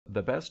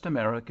the Best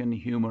American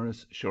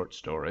Humorous Short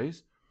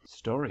Stories,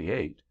 Story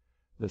 8,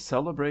 The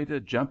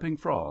Celebrated Jumping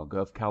Frog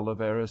of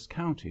Calaveras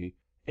County,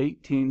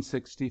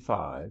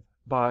 1865,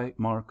 by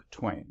Mark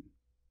Twain.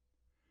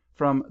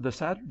 From the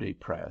Saturday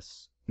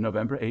Press,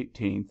 November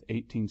 18th,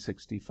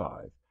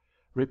 1865.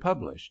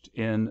 Republished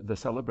in The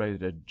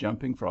Celebrated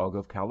Jumping Frog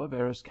of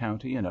Calaveras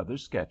County and Other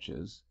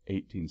Sketches,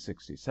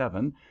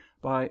 1867,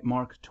 by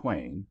Mark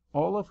Twain,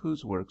 all of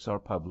whose works are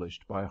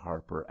published by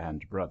Harper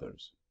and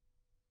Brothers.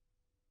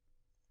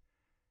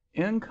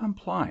 In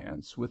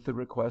compliance with the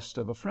request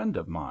of a friend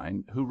of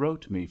mine who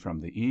wrote me from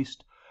the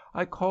East,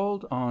 I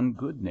called on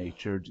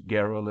good-natured,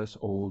 garrulous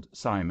old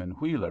Simon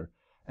Wheeler,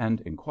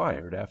 and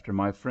inquired after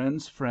my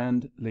friend's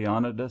friend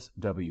Leonidas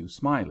W.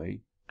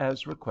 Smiley,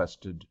 as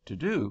requested to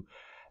do,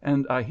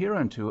 and I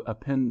hereunto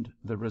append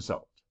the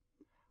result.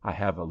 I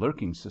have a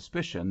lurking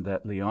suspicion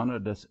that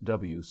Leonidas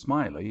W.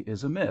 Smiley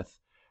is a myth,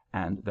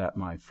 and that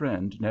my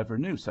friend never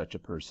knew such a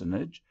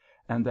personage,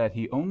 and that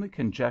he only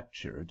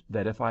conjectured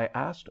that if I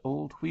asked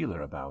old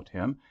Wheeler about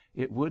him,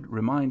 it would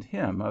remind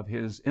him of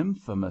his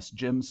infamous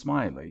Jim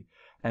Smiley,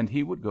 and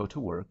he would go to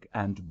work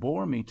and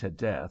bore me to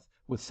death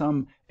with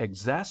some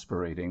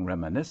exasperating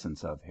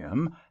reminiscence of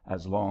him,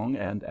 as long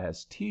and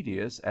as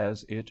tedious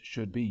as it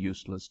should be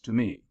useless to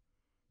me.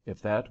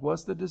 If that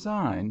was the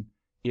design,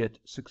 it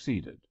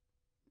succeeded.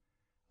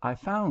 I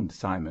found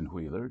Simon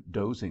Wheeler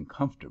dozing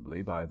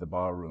comfortably by the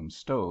bar-room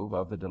stove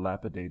of the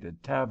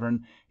dilapidated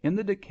tavern in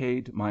the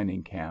decayed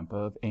mining camp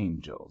of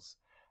Angels,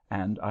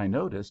 and I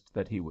noticed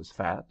that he was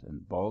fat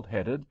and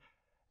bald-headed,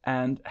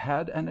 and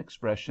had an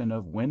expression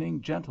of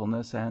winning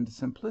gentleness and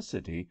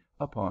simplicity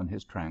upon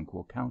his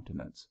tranquil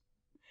countenance.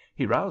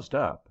 He roused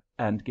up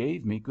and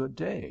gave me good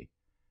day.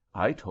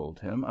 I told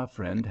him a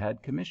friend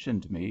had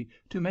commissioned me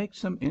to make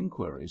some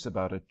inquiries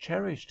about a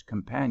cherished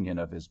companion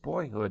of his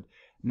boyhood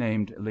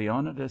named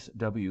Leonidas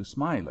W.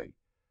 Smiley,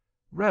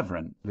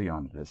 Reverend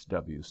Leonidas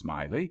W.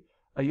 Smiley,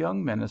 a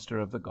young minister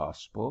of the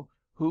gospel,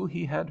 who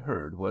he had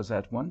heard was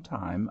at one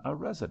time a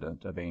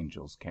resident of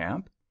Angel's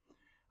Camp.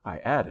 I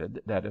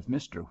added that if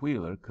Mr.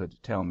 Wheeler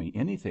could tell me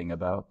anything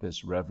about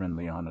this Reverend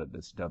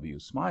Leonidas W.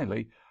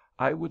 Smiley,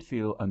 I would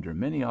feel under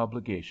many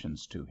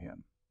obligations to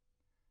him.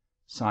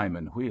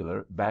 Simon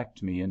Wheeler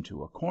backed me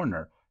into a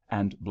corner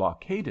and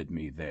blockaded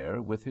me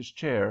there with his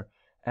chair,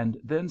 and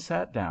then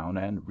sat down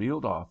and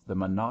reeled off the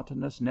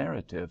monotonous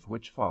narrative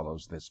which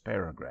follows this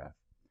paragraph.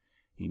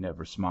 He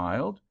never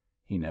smiled,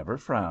 he never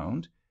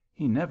frowned,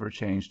 he never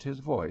changed his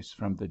voice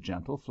from the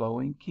gentle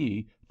flowing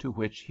key to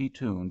which he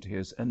tuned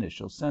his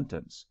initial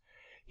sentence.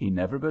 He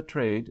never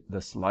betrayed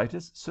the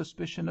slightest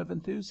suspicion of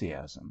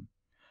enthusiasm.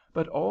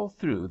 But all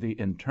through the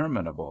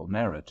interminable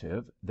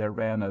narrative there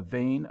ran a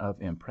vein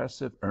of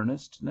impressive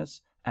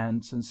earnestness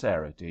and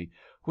sincerity,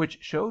 which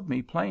showed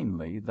me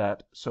plainly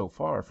that, so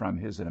far from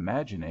his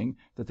imagining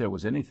that there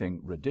was anything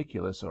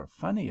ridiculous or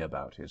funny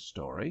about his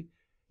story,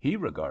 he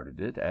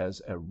regarded it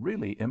as a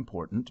really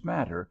important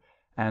matter,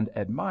 and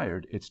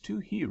admired its two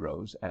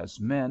heroes as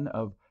men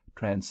of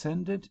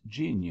transcendent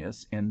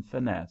genius in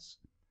finesse.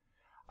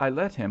 I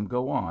let him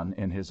go on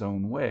in his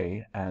own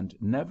way, and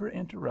never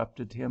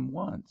interrupted him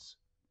once.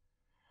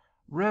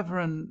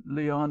 Reverend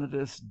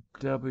Leonidas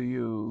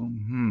W.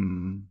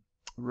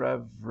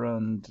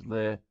 Reverend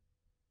Le.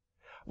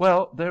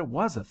 Well, there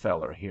was a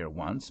feller here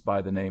once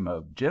by the name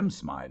of Jim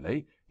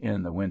Smiley,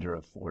 in the winter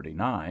of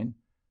 '49,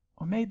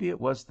 or maybe it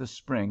was the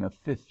spring of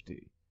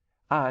 '50.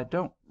 I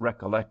don't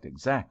recollect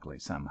exactly,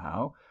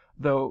 somehow,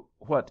 though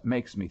what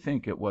makes me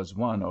think it was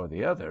one or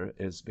the other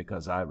is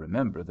because I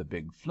remember the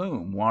big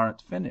flume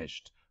warn't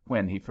finished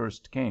when he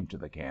first came to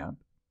the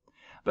camp.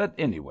 But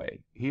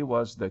anyway, he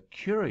was the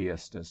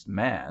curiousest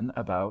man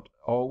about,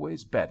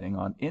 always betting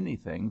on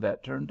anything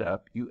that turned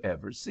up you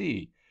ever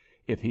see,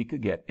 if he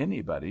could get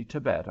anybody to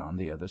bet on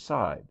the other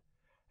side.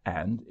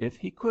 And if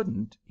he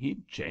couldn't,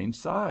 he'd change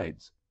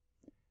sides.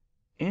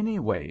 Any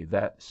way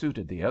that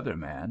suited the other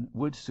man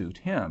would suit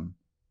him.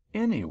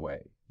 Any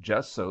way,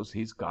 just so's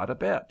he's got a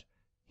bet.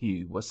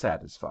 He was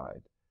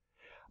satisfied.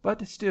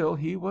 But still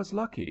he was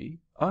lucky,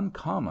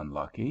 uncommon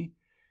lucky.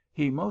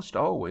 He most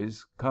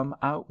always come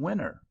out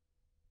winner.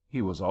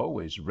 He was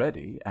always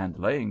ready and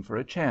laying for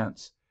a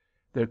chance.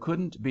 There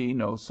couldn't be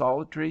no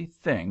solitary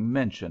thing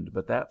mentioned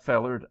but that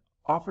feller'd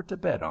offer to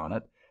bet on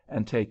it,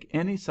 and take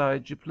any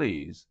side you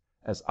please,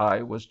 as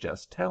I was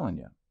just telling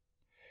you.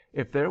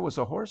 If there was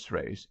a horse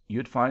race,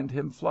 you'd find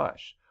him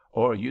flush,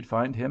 or you'd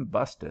find him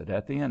busted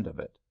at the end of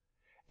it.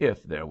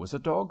 If there was a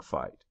dog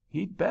fight,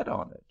 he'd bet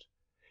on it.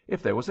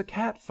 If there was a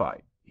cat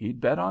fight,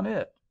 he'd bet on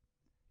it.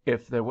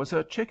 If there was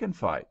a chicken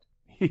fight,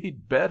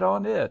 he'd bet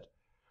on it.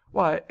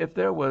 Why, if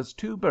there was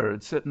two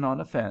birds sitting on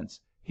a fence,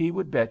 he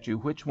would bet you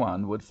which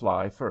one would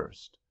fly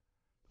first.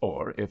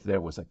 Or if there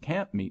was a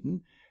camp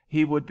meeting,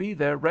 he would be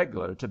there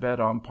reg'lar to bet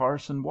on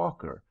Parson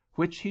Walker,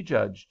 which he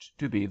judged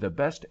to be the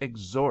best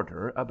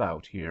exhorter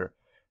about here,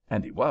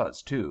 and he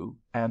was, too,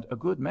 and a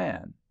good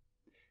man.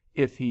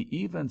 If he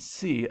even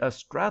see a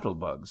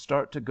straddle-bug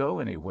start to go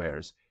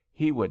anywheres,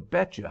 he would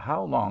bet you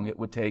how long it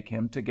would take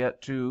him to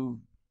get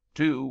to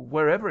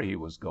wherever he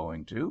was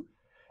going to,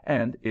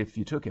 and if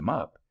you took him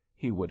up,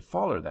 he would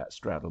foller that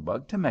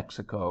straddlebug to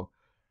Mexico,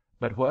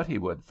 but what he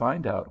would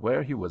find out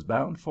where he was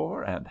bound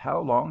for and how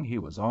long he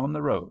was on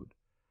the road.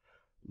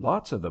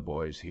 Lots of the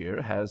boys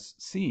here has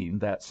seen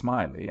that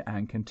Smiley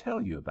and can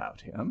tell you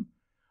about him.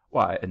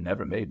 Why, it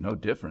never made no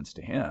difference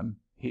to him.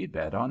 He'd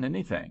bet on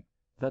anything.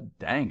 The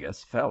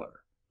dangest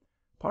feller.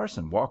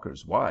 Parson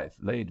Walker's wife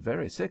laid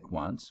very sick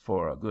once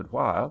for a good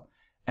while,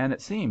 and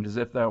it seemed as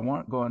if they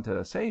weren't going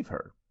to save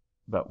her.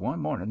 But one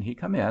morning he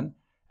come in,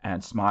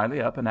 and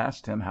Smiley up and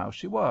asked him how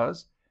she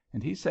was,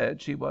 and he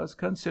said she was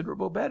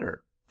considerable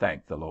better,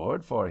 thank the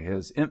Lord for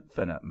his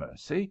infinite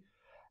mercy,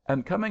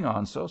 and coming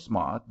on so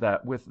smart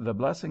that with the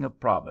blessing of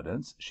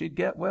Providence she'd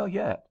get well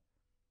yet.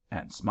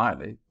 And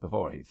Smiley,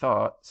 before he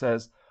thought,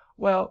 says,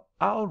 "Well,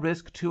 I'll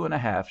risk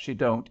 2½ she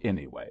don't,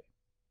 anyway."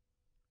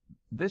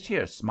 This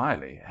here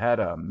Smiley had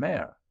a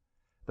mare.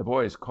 The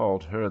boys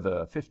called her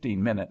the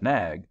 15-minute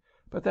nag,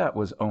 but that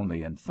was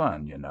only in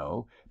fun, you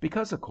know,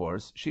 because, of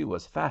course, she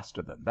was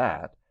faster than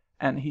that,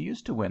 and he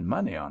used to win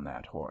money on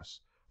that horse,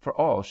 for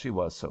all she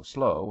was so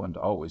slow and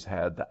always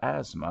had the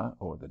asthma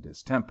or the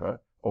distemper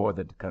or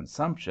the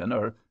consumption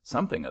or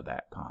something of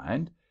that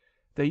kind.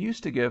 They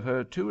used to give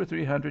her 200 or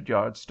 300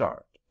 yards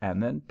start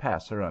and then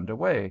pass her under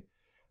way,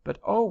 but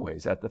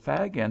always at the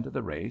fag end of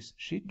the race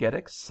she'd get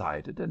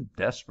excited and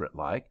desperate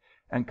like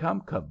and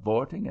come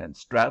cavorting and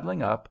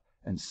straddling up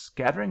and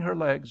scattering her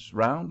legs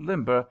round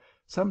limber,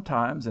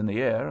 sometimes in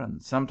the air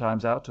and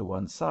sometimes out to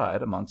one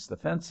side amongst the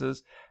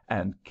fences,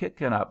 and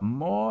kicking up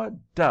more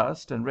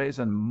dust and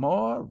raising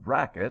more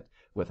racket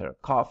with her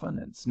coughing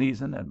and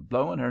sneezing and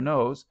blowing her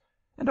nose,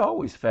 and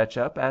always fetch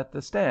up at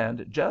the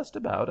stand just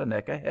about a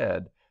neck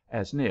ahead,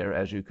 as near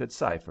as you could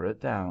cipher it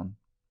down.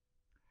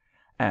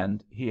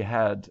 And he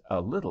had a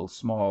little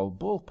small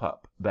bull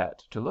pup that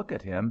to look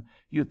at him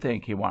you'd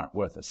think he warn't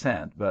worth a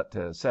cent but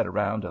to set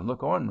around and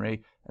look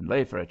ornery and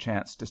lay for a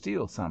chance to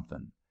steal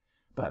something.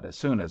 But as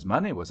soon as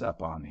money was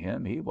up on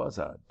him he was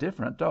a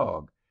different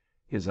dog.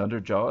 His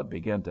underjaw'd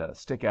begin to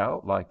stick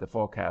out like the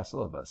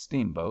forecastle of a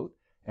steamboat,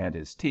 and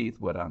his teeth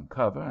would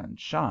uncover and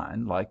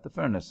shine like the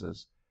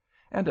furnaces.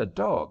 And a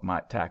dog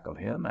might tackle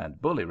him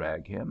and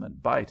bullyrag him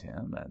and bite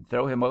him and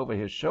throw him over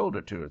his shoulder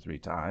 2 or 3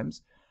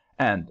 times,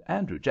 and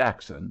Andrew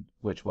Jackson,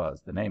 which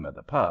was the name of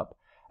the pup,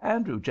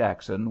 Andrew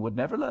Jackson would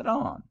never let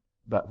on,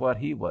 but what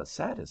he was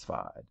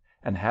satisfied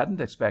and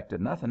hadn't expected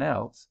nothing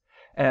else,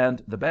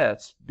 and the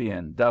bets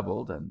being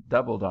doubled and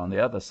doubled on the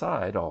other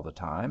side all the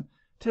time,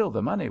 till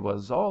the money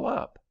was all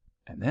up,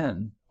 and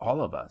then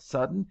all of a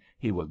sudden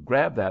he would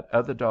grab that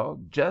other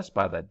dog just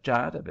by the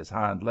j'int of his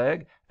hind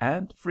leg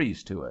and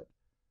freeze to it.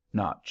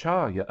 Not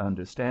chaw, you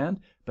understand,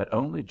 but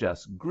only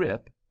just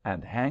grip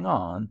and hang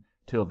on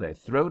till they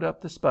throwed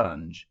up the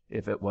sponge,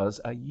 if it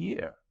was a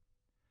year.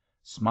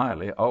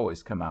 Smiley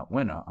always come out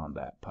winner on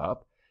that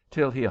pup,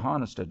 till he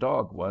harnessed a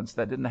dog once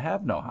that didn't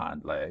have no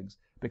hind legs,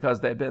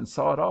 because they'd been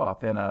sawed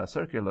off in a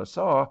circular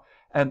saw,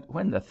 and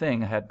when the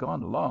thing had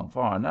gone along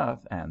far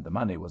enough and the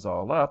money was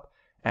all up,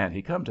 and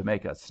he come to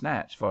make a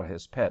snatch for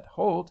his pet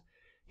Holt,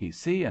 he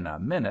see in a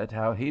minute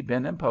how he'd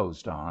been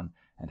imposed on,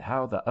 and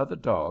how the other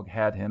dog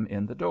had him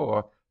in the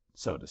door,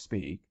 so to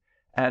speak,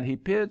 and he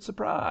 'peared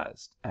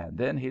surprised, and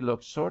then he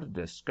looked sort of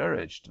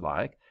discouraged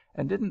like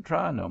and didn't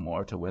try no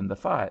more to win the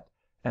fight,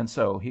 and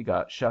so he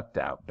got shucked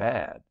out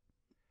bad.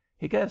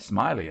 He give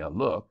Smiley a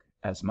look,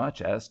 as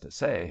much as to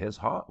say his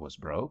heart was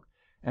broke,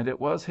 and it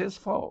was his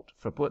fault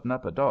for putting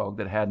up a dog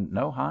that hadn't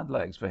no hind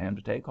legs for him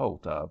to take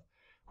holt of,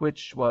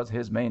 which was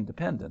his main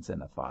dependence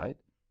in a fight,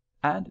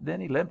 and then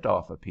he limped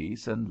off a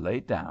piece and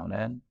laid down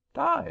and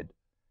died.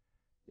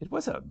 It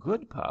was a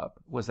good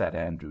pup, was that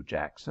Andrew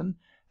Jackson,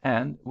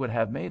 and would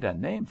have made a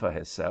name for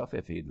hisself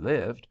if he'd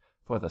lived,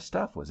 for the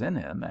stuff was in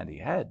him, and he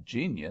had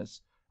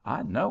genius.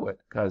 I know it,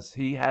 'cause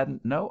he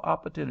hadn't no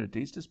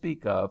opportunities to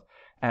speak of,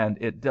 and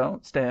it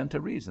don't stand to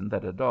reason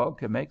that a dog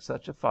could make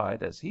such a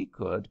fight as he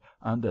could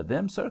under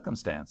them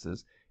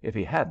circumstances if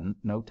he hadn't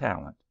no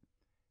talent.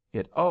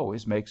 It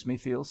always makes me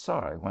feel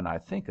sorry when I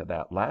think of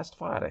that last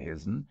fight of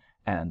his'n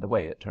and the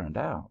way it turned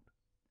out.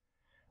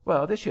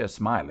 Well, this here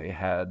Smiley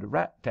had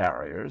rat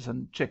tarriers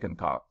and chicken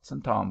cocks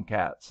and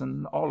tomcats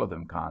and all of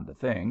them kind of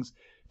things,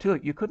 till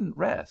you couldn't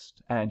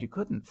rest, and you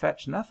couldn't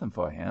fetch nothing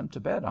for him to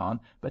bet on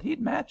but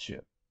he'd match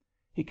you.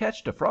 He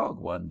catched a frog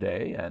one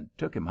day and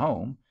took him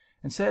home,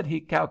 and said he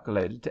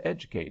calculated to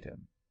educate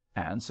him.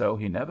 And so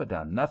he never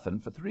done nothing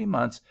for 3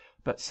 months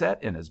but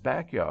set in his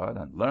backyard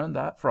and learn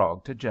that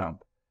frog to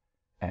jump.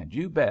 And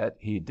you bet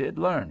he did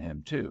learn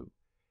him, too.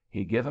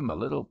 He give him a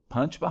little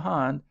punch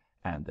behind,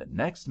 and the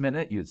next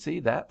minute you'd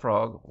see that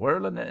frog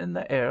whirling in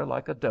the air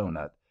like a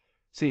doughnut,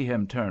 see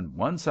him turn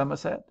one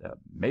summerset,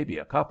 maybe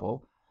a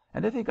couple,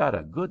 and if he got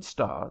a good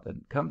start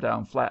and come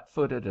down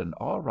flat-footed and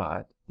all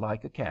right,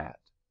 like a cat.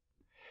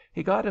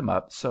 He got him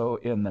up so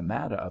in the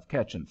matter of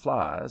catching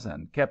flies,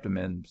 and kept him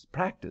in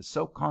practice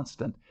so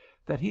constant,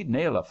 that he'd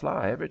nail a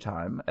fly every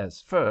time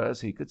as fur as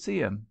he could see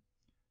him.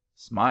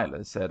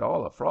 Smiley said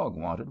all a frog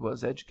wanted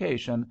was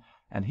education,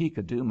 and he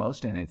could do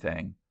most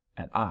anything,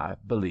 and I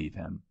believe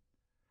him.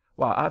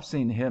 Why, I've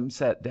seen him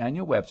set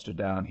Daniel Webster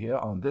down here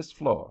on this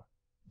floor"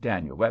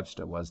 Daniel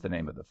Webster was the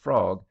name of the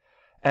frog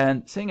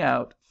 "and sing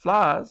out,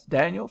 'Flies,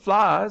 Daniel,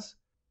 flies!'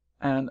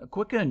 And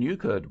quicker'n you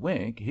could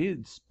wink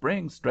he'd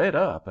spring straight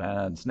up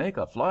and snake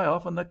a fly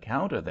off'n the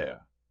counter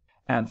there,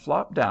 and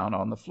flop down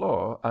on the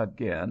floor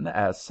again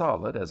as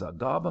solid as a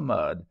gob of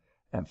mud,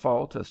 and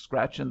fall to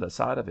scratching the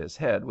side of his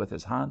head with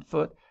his hind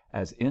foot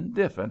as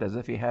indifferent as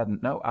if he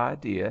hadn't no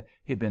idea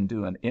he'd been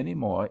doing any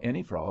more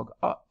any frog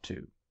ought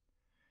to.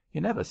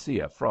 You never see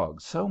a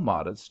frog so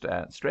modest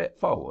and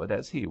straightforward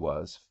as he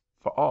was,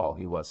 for all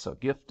he was so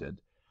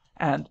gifted.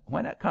 And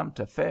when it come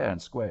to fair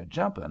and square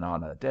jumping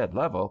on a dead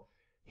level,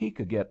 he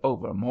could get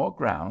over more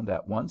ground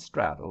at one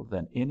straddle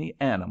than any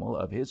animal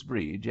of his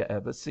breed you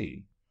ever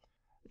see.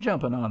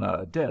 Jumping on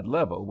a dead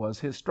level was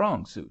his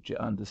strong suit, you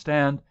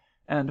understand,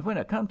 and when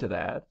it come to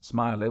that,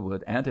 Smiley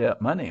would ante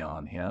up money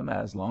on him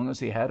as long as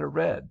he had a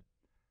red.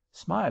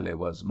 Smiley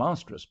was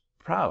monstrous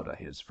proud of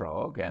his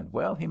frog, and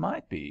well he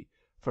might be,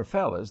 for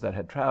fellers that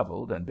had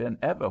traveled and been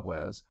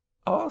everywheres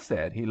all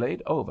said he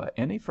laid over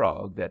any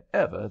frog that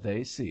ever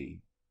they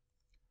see.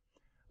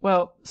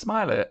 Well,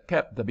 Smiley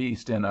kept the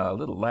beast in a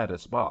little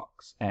lattice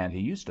box, and he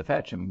used to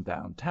fetch him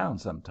downtown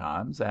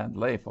sometimes and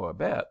lay for a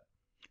bet.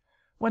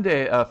 One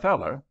day a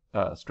feller,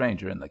 a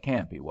stranger in the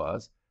camp he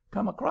was,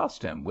 come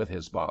acrost him with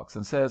his box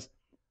and says,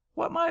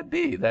 "What might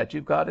be that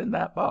you've got in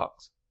that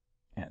box?"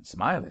 And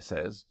Smiley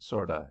says,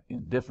 sort of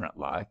indifferent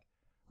like,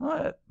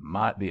 "It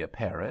might be a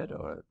parrot,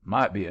 or it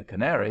might be a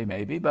canary,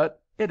 maybe,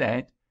 but it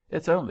ain't.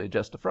 It's only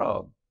just a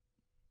frog."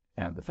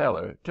 And the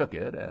feller took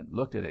it and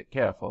looked at it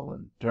careful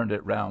and turned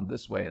it round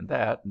this way and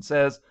that, and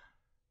says,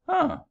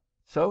 "Huh,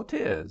 so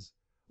 'tis.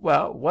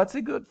 Well, what's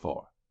he good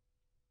for?"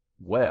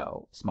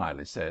 "Well,"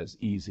 Smiley says,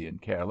 easy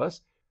and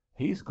careless,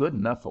 "he's good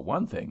enough for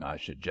one thing, I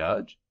should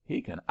judge.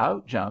 He can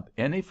outjump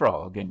any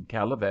frog in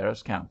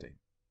Calaveras County."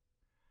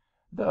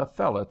 The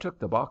feller took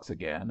the box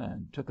again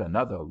and took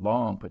another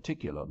long,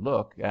 particular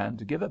look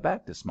and give it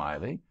back to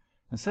Smiley,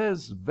 and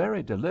says,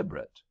 very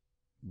deliberate,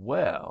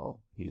 "Well,"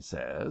 he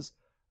says,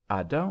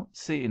 "I don't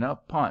see no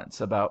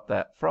p'ints about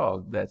that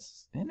frog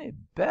that's any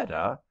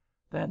better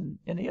than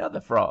any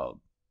other frog."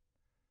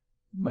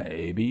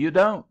 "Maybe you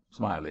don't,"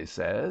 Smiley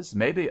says.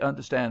 "Maybe you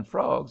understand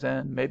frogs,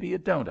 and maybe you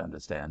don't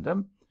understand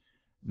 'em.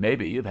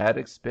 Maybe you've had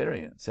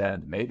experience,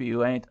 and maybe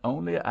you ain't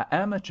only a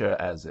amateur,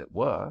 as it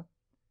were.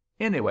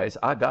 Anyways,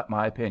 I got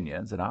my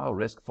opinions, and I'll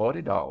risk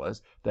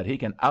 $40 that he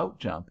can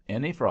outjump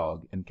any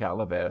frog in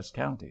Calaveras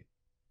County."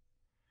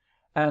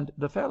 And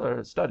the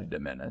feller studied a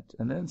minute,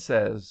 and then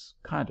says,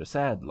 kinder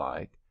sad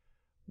like,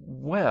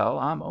 "Well,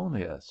 I'm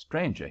only a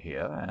stranger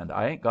here, and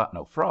I ain't got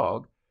no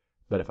frog,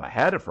 but if I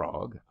had a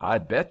frog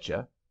I'd bet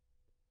you."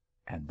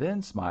 And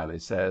then Smiley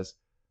says,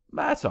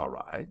 "That's all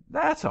right,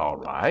 that's all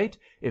right.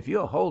 If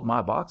you'll hold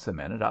my box a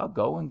minute I'll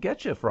go and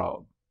get you a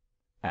frog."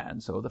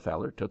 And so the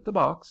feller took the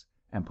box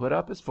and put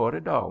up his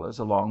 $40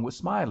 along with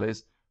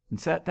Smiley's, and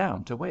sat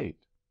down to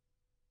wait.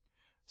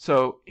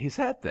 So he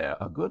sat there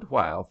a good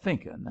while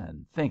thinking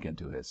and thinking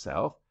to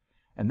hisself,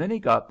 and then he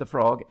got the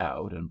frog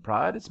out and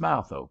pried its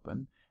mouth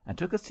open, and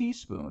took a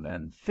teaspoon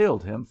and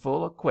filled him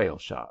full of quail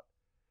shot.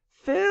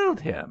 Filled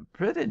him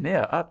pretty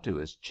near up to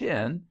his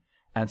chin,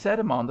 and set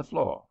him on the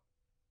floor.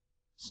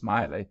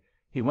 Smiley,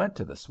 he went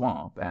to the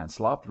swamp and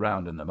slopped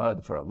around in the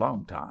mud for a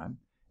long time,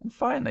 and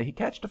finally he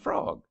catched a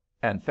frog,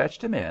 and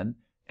fetched him in,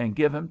 and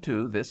give him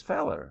to this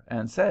feller,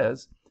 and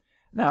says,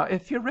 "Now,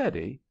 if you're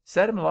ready,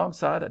 set him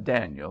alongside of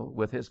Daniel,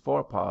 with his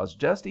forepaws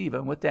just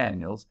even with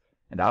Daniel's,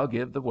 and I'll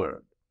give the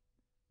word."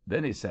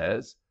 Then he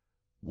says,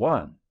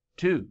 "1,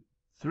 2,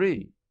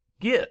 3,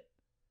 git!"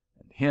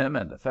 And him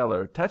and the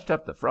feller touched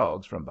up the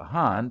frogs from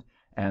behind,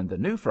 and the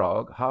new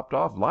frog hopped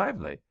off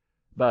lively,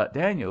 but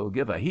Daniel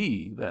give a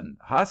heave and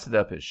h'isted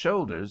up his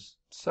shoulders,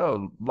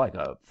 so like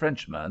a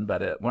Frenchman,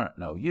 but it weren't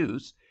no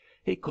use.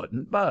 He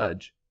couldn't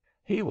budge.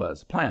 He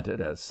was planted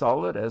as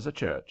solid as a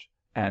church,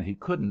 and he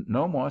couldn't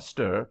no more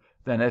stir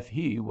than if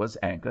he was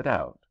anchored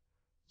out.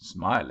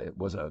 Smiley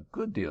was a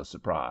good deal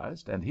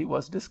surprised, and he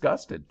was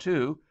disgusted,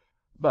 too,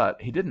 but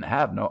he didn't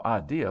have no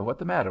idea what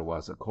the matter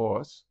was, of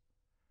course.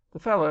 The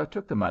feller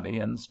took the money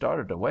and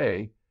started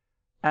away,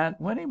 and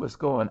when he was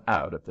going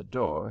out at the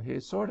door he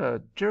sort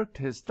of jerked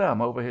his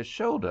thumb over his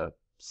shoulder,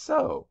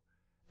 so,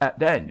 at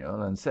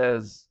Daniel, and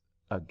says,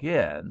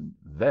 again,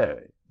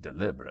 very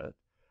deliberate,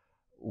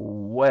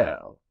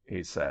 "Well,"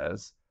 he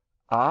says,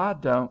 "I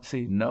don't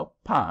see no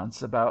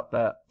p'ints about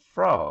that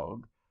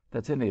frog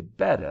that's any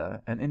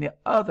better 'n any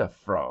other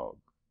frog."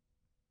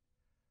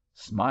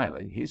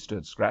 Smiley, he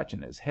stood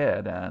scratching his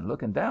head and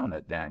looking down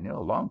at Daniel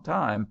a long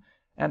time,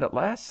 and at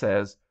last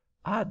says,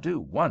 "I do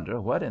wonder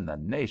what in the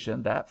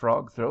nation that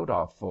frog throwed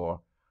off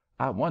for.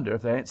 I wonder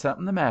if there ain't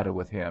something the matter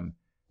with him.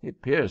 He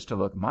 'pears to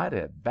look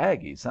mighty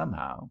baggy,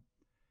 somehow."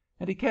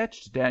 And he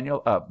ketched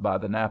Daniel up by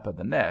the nape of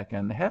the neck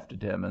and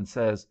hefted him, and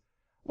says,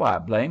 "Why,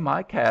 blame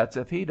my cats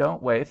if he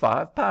don't weigh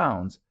 5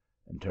 pounds,"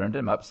 and turned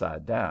him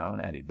upside down,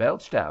 and he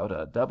belched out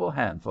a double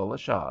handful of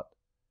shot.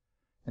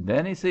 And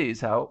then he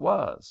sees how it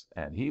was,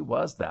 and he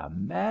was the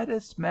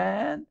maddest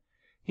man.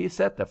 he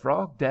set the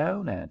frog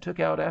down and took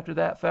out after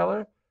that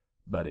feller,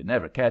 but he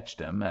never ketched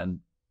him,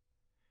 and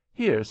 "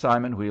 Here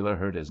Simon Wheeler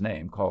heard his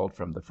name called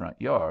from the front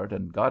yard,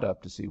 and got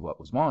up to see what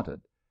was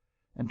wanted.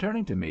 And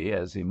turning to me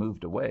as he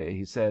moved away,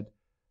 he said,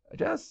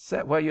 "Just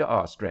set where you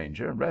are,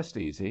 stranger, and rest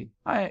easy.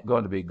 I ain't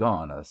going to be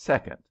gone a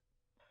second."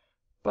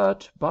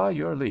 But, by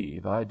your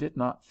leave, I did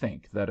not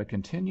think that a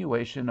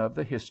continuation of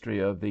the history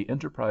of the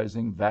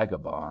enterprising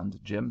vagabond,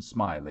 Jim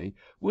Smiley,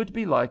 would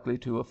be likely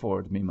to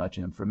afford me much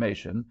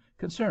information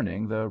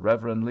concerning the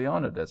Reverend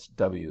Leonidas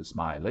W.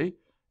 Smiley,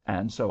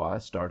 and so I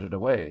started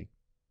away.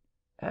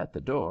 At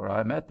the door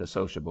I met the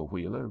sociable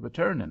Wheeler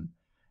returning,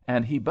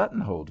 and he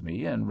buttonholed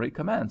me and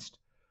recommenced.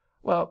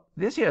 "Well,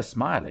 this here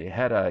Smiley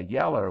had a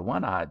yaller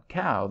one-eyed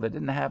cow that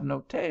didn't have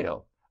no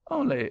tail,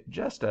 only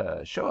just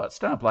a short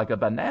stump like a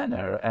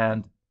bananner,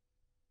 and—"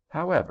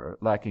 However,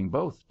 lacking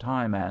both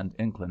time and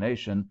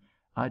inclination,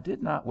 I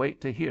did not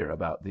wait to hear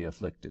about the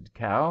afflicted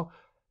cow,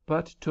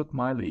 but took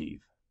my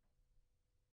leave.